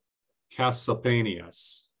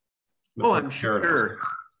Cassapanias? Oh, I'm sure.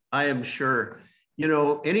 I am sure. You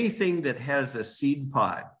know, anything that has a seed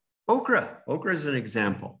pod, okra is an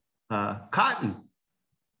example. Cotton,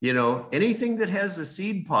 you know, anything that has a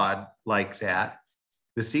seed pod like that,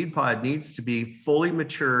 the seed pod needs to be fully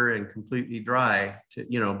mature and completely dry to,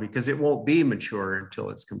 you know, because it won't be mature until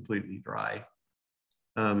it's completely dry.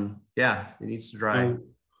 Yeah, it needs to dry.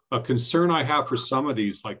 A concern I have for some of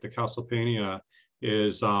these, like the Cassapania,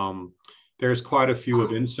 is there's quite a few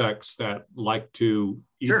of insects that like to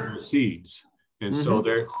eat the seeds. And so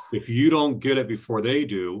if you don't get it before they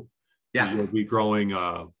do, you'll be growing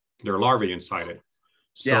their larvae inside it.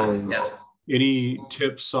 So any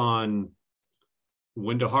tips on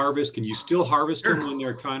when to harvest? Can you still harvest them when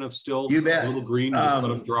they're kind of still a little green, just let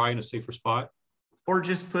them dry in a safer spot? Or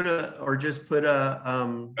just put a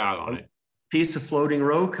bag on it, piece of floating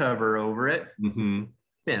row cover over it.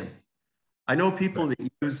 Then I know people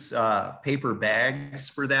that use paper bags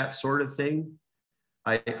for that sort of thing.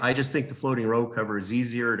 I just think the floating row cover is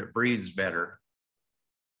easier and it breathes better.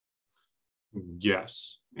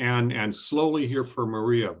 Yes, and slowly here for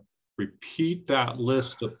Maria, repeat that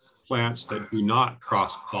list of plants that do not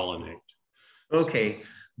cross-pollinate. Okay,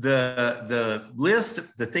 the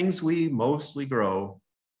list, the things we mostly grow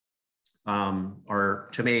are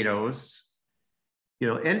tomatoes, you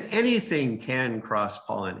know, and anything can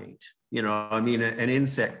cross-pollinate. You know, I mean, an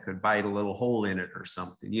insect could bite a little hole in it or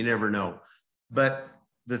something, you never know. But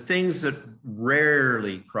the things that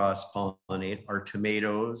rarely cross-pollinate are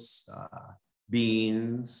tomatoes,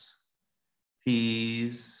 beans,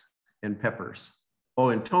 peas, and peppers. Oh,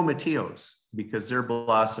 and tomatillos, because their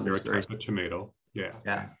blossom is very tomato. Yeah.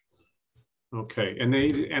 Yeah. Okay. And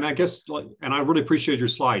I guess, and I really appreciate your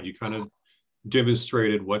slide. You kind of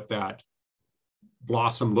demonstrated what that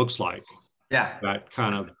blossom looks like. Yeah. That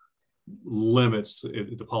kind of limits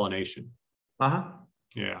the pollination.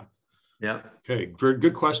 Yeah. Yeah. Okay. Very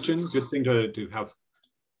good question. Good thing to have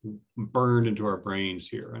burned into our brains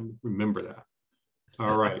here, and remember that.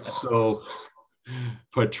 All right. So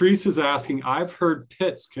Patrice is asking, I've heard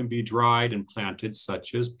pits can be dried and planted,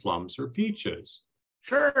 such as plums or peaches.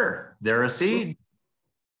 Sure. They're a seed.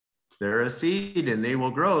 They're a seed and they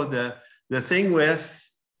will grow. The thing with,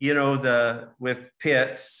 you know, with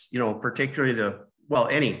pits, you know, particularly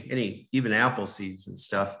any even apple seeds and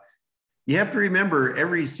stuff, you have to remember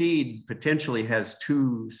every seed potentially has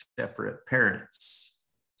two separate parents.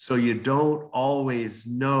 So you don't always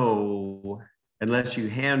know, unless you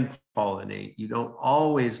hand pollinate, you don't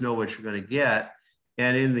always know what you're going to get.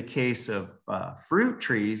 And in the case of fruit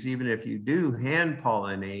trees, even if you do hand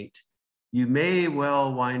pollinate, you may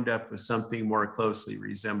well wind up with something more closely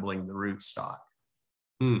resembling the rootstock.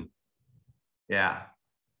 Yeah.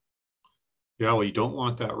 Yeah, well, you don't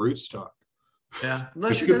want that rootstock. Yeah,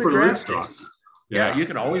 unless you're going to graft it. Yeah, you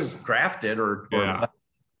can always graft it or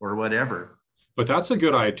whatever. But that's a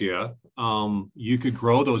good idea. You could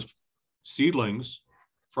grow those seedlings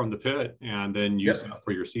from the pit and then use that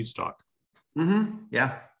for your seed stock.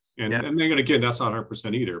 Yeah. And then again, that's not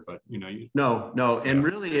 100% either, but you know, no. And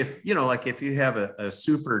really, if you know, like if you have a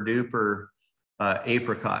super duper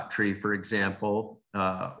apricot tree, for example,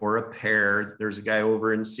 or a pear, there's a guy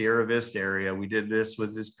over in Sierra Vista area. We did this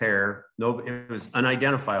with his pear. No, it was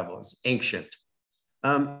unidentifiable. It's ancient.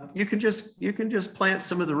 You can just plant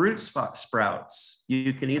some of the root sprouts.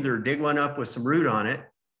 You can either dig one up with some root on it,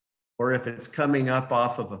 or if it's coming up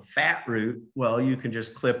off of a fat root, well, you can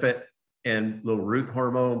just clip it and little root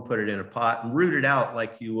hormone, put it in a pot and root it out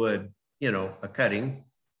like you would, you know, a cutting.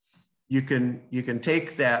 You can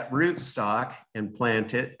take that root stock and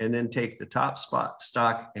plant it, and then take the top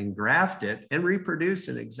stock and graft it and reproduce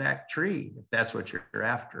an exact tree if that's what you're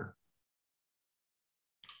after.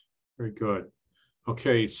 Very good.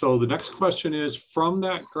 Okay, so the next question is, from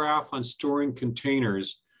that graph on storing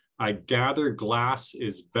containers, I gather glass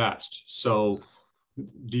is best. So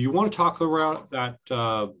do you want to talk about that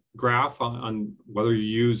graph on whether you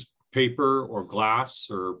use paper or glass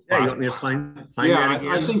or? Yeah, you want me to find Yeah, that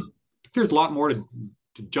again? I think there's a lot more to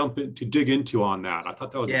dig into on that. I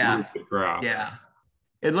thought that was a Yeah. really good graph. Yeah.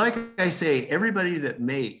 And like I say, everybody that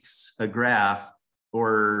makes a graph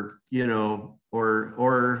or, you know,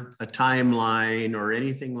 or a timeline or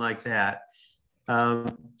anything like that,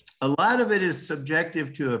 a lot of it is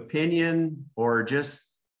subjective to opinion or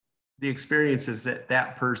just the experiences that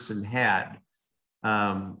that person had.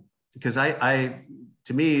 Because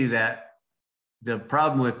to me, that the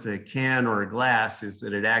problem with the can or a glass is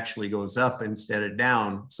that it actually goes up instead of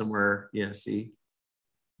down somewhere, you know, see,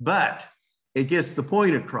 but it gets the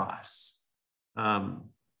point across. And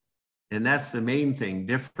that's the main thing,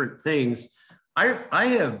 different things. I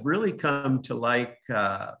have really come to like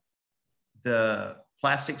the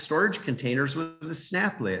plastic storage containers with the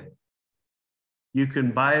snap lid. You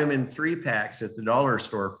can buy them in 3-packs at the dollar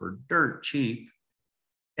store for dirt cheap.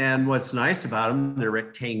 And what's nice about them, they're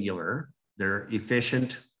rectangular, they're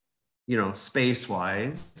efficient, you know,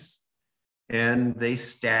 space-wise, and they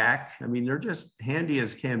stack. I mean, they're just handy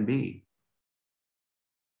as can be.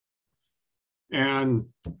 And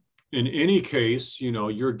in any case, you know,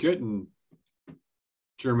 you're getting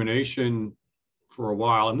germination for a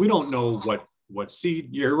while, and we don't know what seed.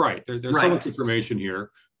 You're right. There's so much information here.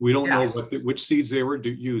 We don't know which seeds they were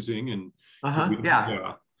using, and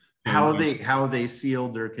how they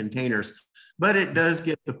sealed their containers. But it does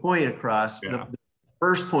get the point across. Yeah. The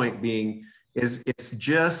first point being is it's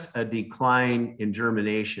just a decline in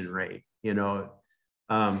germination rate. You know,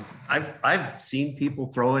 I've seen people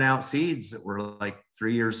throwing out seeds that were like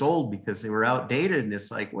 3 years old because they were outdated, and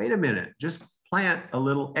it's like, wait a minute, just plant a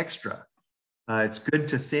little extra. It's good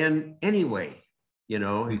to thin anyway, you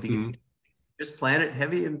know, if you just plant it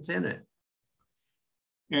heavy and thin it.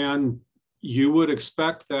 And you would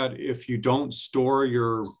expect that if you don't store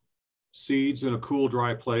your seeds in a cool,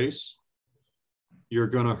 dry place, you're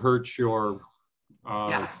going to hurt your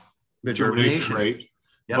the germination rate.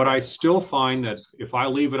 Yep. But I still find that if I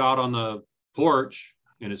leave it out on the porch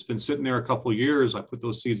and it's been sitting there a couple of years, I put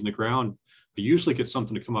those seeds in the ground, I usually get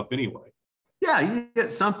something to come up anyway. Yeah, you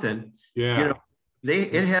get something. Yeah. You know,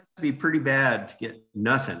 it has to be pretty bad to get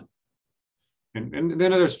nothing. And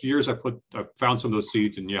then there's years I found some of those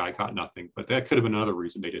seeds and I got nothing, but that could have been another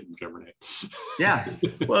reason they didn't germinate. Yeah.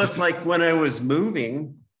 Well, it's like when I was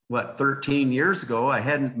moving, 13 years ago, I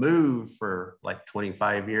hadn't moved for like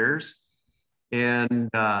 25 years. And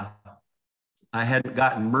I hadn't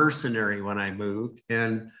gotten mercenary when I moved.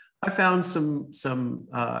 And I found some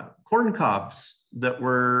corn cobs that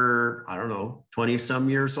were, I don't know, 20 some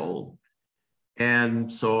years old.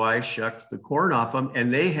 And so I shucked the corn off them,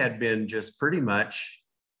 and they had been just pretty much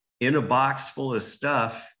in a box full of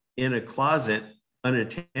stuff in a closet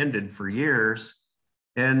unattended for years.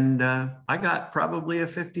 And I got probably a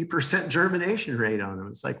 50% germination rate on them.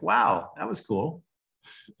 It's like, wow, that was cool.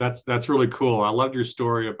 That's really cool. I loved your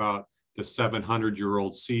story about the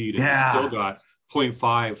 700-year-old seed. And you still got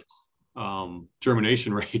 0.5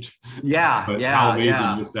 germination rate. Yeah. How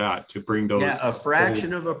amazing is that to bring those? Yeah, a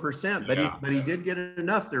fraction of a percent, but he did get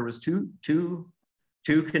enough. There was two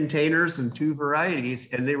containers and 2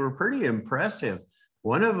 varieties, and they were pretty impressive.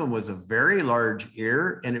 One of them was a very large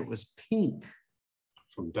ear, and it was pink.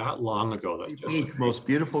 From that long ago, that's pink, most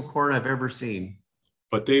beautiful corn I've ever seen.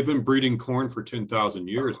 But they've been breeding corn for 10,000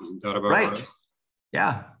 years. Isn't that about right?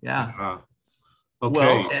 Yeah. Okay.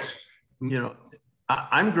 Well, you know,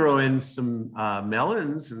 I'm growing some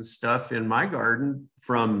melons and stuff in my garden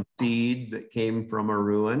from seed that came from a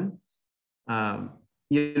ruin.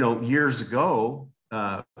 You know, years ago,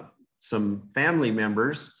 some family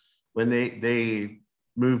members, when they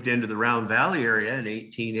moved into the Round Valley area in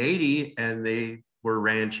 1880, and they were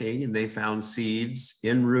ranching, and they found seeds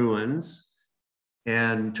in ruins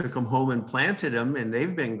and took them home and planted them, and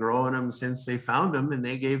they've been growing them since they found them, and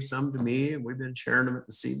they gave some to me, and we've been sharing them at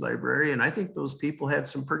the seed library, and I think those people had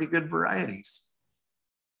some pretty good varieties.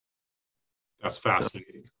 That's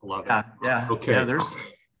fascinating. I love it. Yeah. Okay. Yeah, there's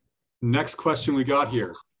next question we got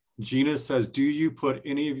here. Gina says, do you put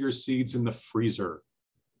any of your seeds in the freezer?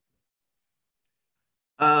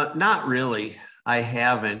 Not really. I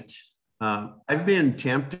haven't. I've been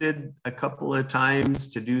tempted a couple of times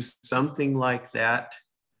to do something like that,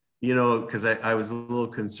 you know, because I was a little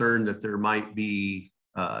concerned that there might be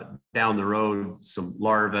down the road some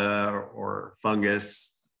larvae or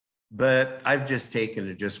fungus, but I've just taken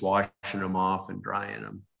to just washing them off and drying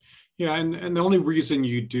them. Yeah, and the only reason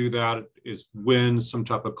you do that is when some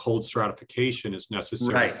type of cold stratification is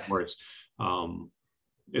necessary for its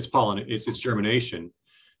germination.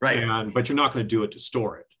 Right. but you're not going to do it to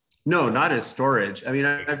store it. No, not as storage. I mean,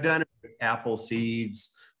 I've done it with apple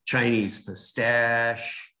seeds, Chinese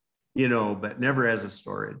pistache, but never as a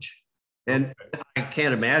storage. And I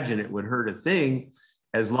can't imagine it would hurt a thing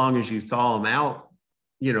as long as you thaw them out,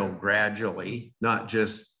 gradually, not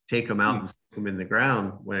just take them out and stick them in the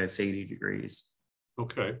ground when it's 80 degrees.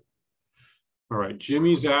 Okay. All right.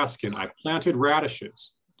 Jimmy's asking, I planted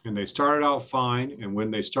radishes and they started out fine. And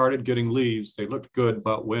when they started getting leaves, they looked good.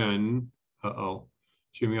 But when,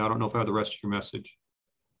 Jimmy, I don't know if I have the rest of your message.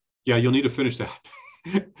 Yeah, you'll need to finish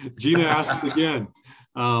that. Gina asks again,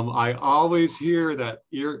 I always hear that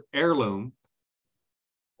heirloom,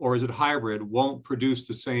 or is it hybrid, won't produce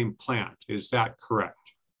the same plant. Is that correct?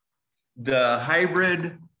 The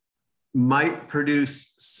hybrid might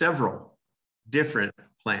produce several different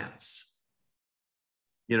plants.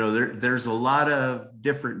 There's a lot of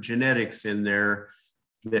different genetics in there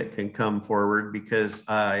that can come forward, because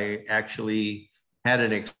I actually had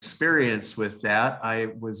an experience with that.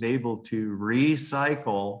 I was able to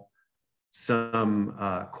recycle some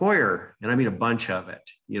coir, and I mean a bunch of it,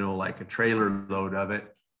 like a trailer load of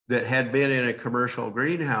it, that had been in a commercial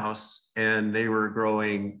greenhouse, and they were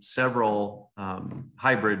growing several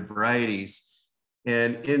hybrid varieties.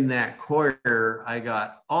 And in that coir, I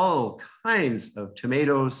got all kinds of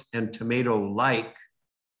tomatoes and tomato-like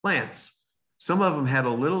plants. Some of them had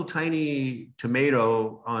a little tiny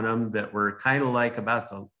tomato on them that were kind of like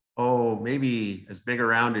about maybe as big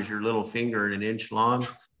around as your little finger and an inch long,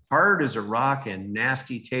 hard as a rock and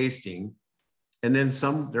nasty tasting. And then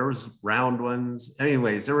there was round ones.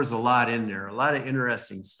 Anyways, there was a lot in there, a lot of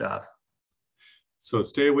interesting stuff. So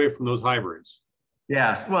stay away from those hybrids.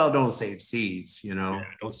 Yes. Well, don't save seeds, Yeah,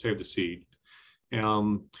 don't save the seed.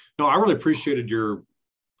 No, I really appreciated your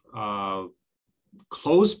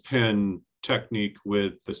clothespin technique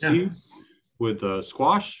with the seeds, with the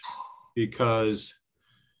squash, because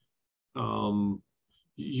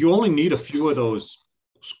you only need a few of those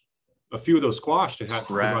squash to have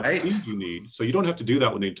the seed you need. So you don't have to do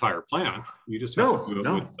that with the entire plant. You just have to do it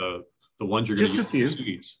with the ones you're going to use for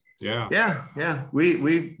seeds. Yeah.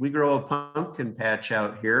 We grow a pumpkin patch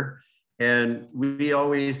out here, and we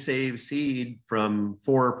always save seed from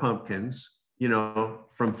 4 pumpkins,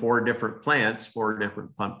 from 4 different plants, 4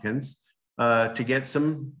 different pumpkins, to get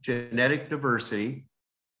some genetic diversity.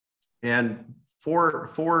 And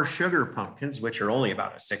four sugar pumpkins, which are only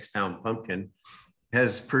about a 6-pound pumpkin,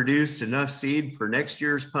 has produced enough seed for next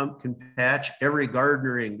year's pumpkin patch, every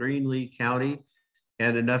gardener in Greenlee County,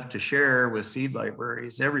 and enough to share with seed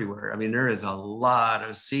libraries everywhere. I mean, there is a lot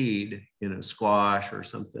of seed in a squash or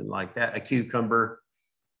something like that. A cucumber,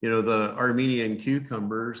 the Armenian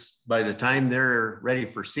cucumbers, by the time they're ready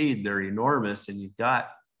for seed, they're enormous. And you've got,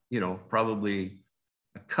 probably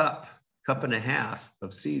a cup and a half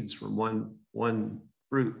of seeds from one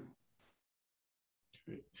fruit.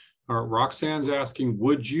 Roxanne's asking,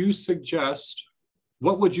 what would you suggest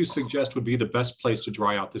would be the best place to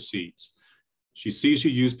dry out the seeds? She sees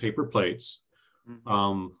you use paper plates.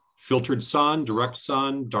 Filtered sun, direct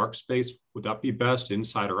sun, dark space, would that be best,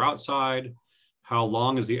 inside or outside? How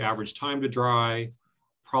long is the average time to dry?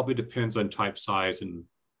 Probably depends on type, size, and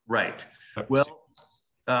right. Well,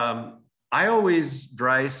 I always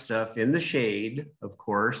dry stuff in the shade, of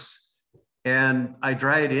course, and I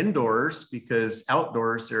dry it indoors because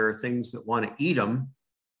outdoors there are things that want to eat them,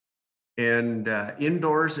 and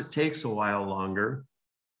indoors it takes a while longer.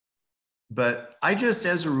 But I just,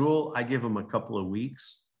 as a rule, I give them a couple of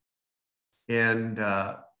weeks. And,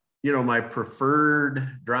 my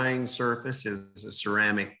preferred drying surface is a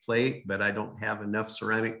ceramic plate, but I don't have enough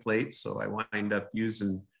ceramic plates. So I wind up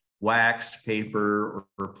using waxed paper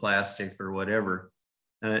or plastic or whatever.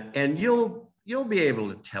 And you'll be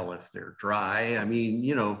able to tell if they're dry. I mean,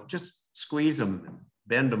 just squeeze them and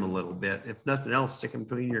bend them a little bit. If nothing else, stick them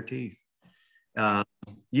between your teeth.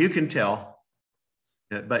 You can tell,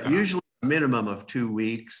 but usually a minimum of 2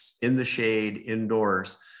 weeks in the shade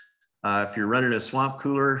indoors. If you're running a swamp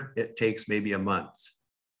cooler, it takes maybe a month.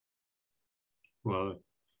 Well,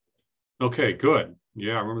 okay, good.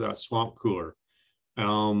 Yeah, I remember that swamp cooler.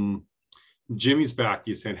 Jimmy's back.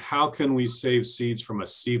 He's saying, how can we save seeds from a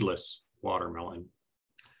seedless watermelon?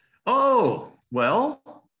 Oh, well,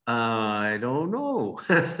 I don't know.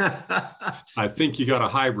 I think you got a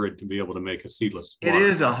hybrid to be able to make a seedless watermelon. It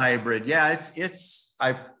is a hybrid. Yeah,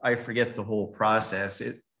 I forget the whole process.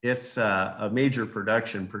 It's a major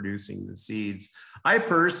production producing the seeds. I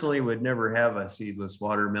personally would never have a seedless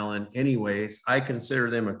watermelon anyways. I consider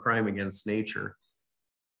them a crime against nature.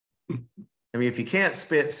 I mean, if you can't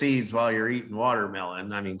spit seeds while you're eating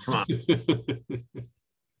watermelon, I mean, come on.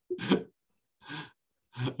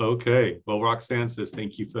 Okay. Well, Roxanne says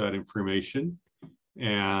thank you for that information.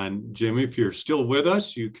 And Jimmy, if you're still with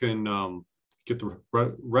us, you can get the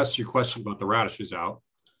rest of your questions about the radishes out.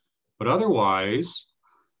 But otherwise,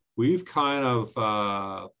 we've kind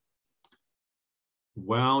of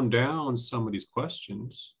wound down some of these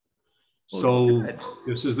questions. So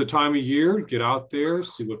this is the time of year to get out there,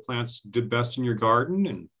 see what plants did best in your garden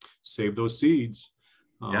and save those seeds.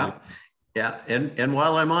 Yeah. And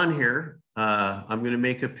while I'm on here, I'm going to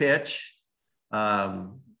make a pitch. I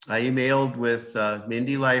emailed with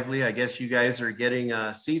Mindy Lively. I guess you guys are getting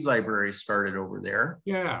a seed library started over there.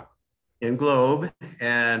 Yeah. In Globe.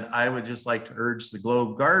 And I would just like to urge the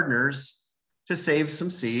Globe gardeners to save some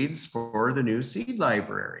seeds for the new seed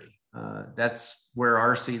library. That's where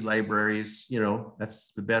our seed libraries, you know,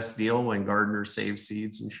 that's the best deal when gardeners save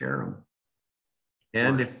seeds and share them.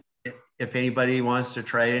 And if anybody wants to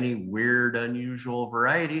try any weird, unusual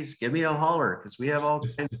varieties, give me a holler, because we have all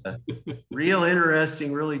kinds of real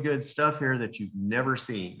interesting, really good stuff here that you've never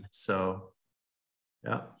seen. So,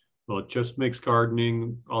 yeah. Well, it just makes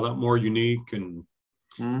gardening all that more unique and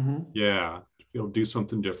yeah, you'll do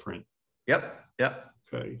something different. Yep.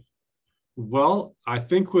 Okay. Well, I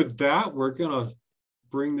think with that, we're going to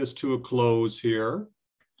bring this to a close here.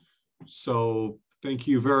 So thank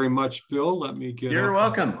you very much, Bill. Let me get You're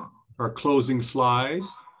welcome. Our closing slide.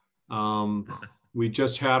 We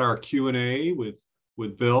just had our Q&A with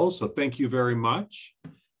Bill, so thank you very much.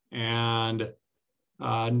 And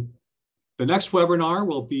the next webinar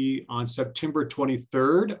will be on September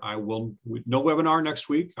 23rd. No webinar next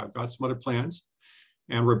week. I've got some other plans.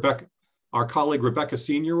 And Rebecca, our colleague Rebecca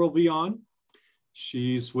Senior will be on.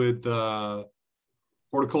 She's with the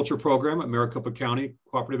horticulture program at Maricopa County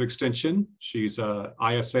Cooperative Extension. She's a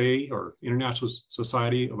ISA, or International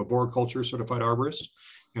Society of Arboriculture Certified Arborist.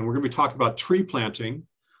 And we're going to be talking about tree planting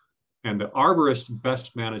and the arborist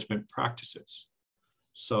best management practices.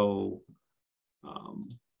 So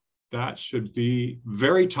that should be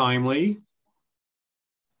very timely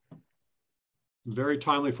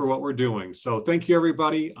for what we're doing. So thank you,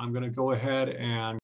 everybody. I'm going to go ahead and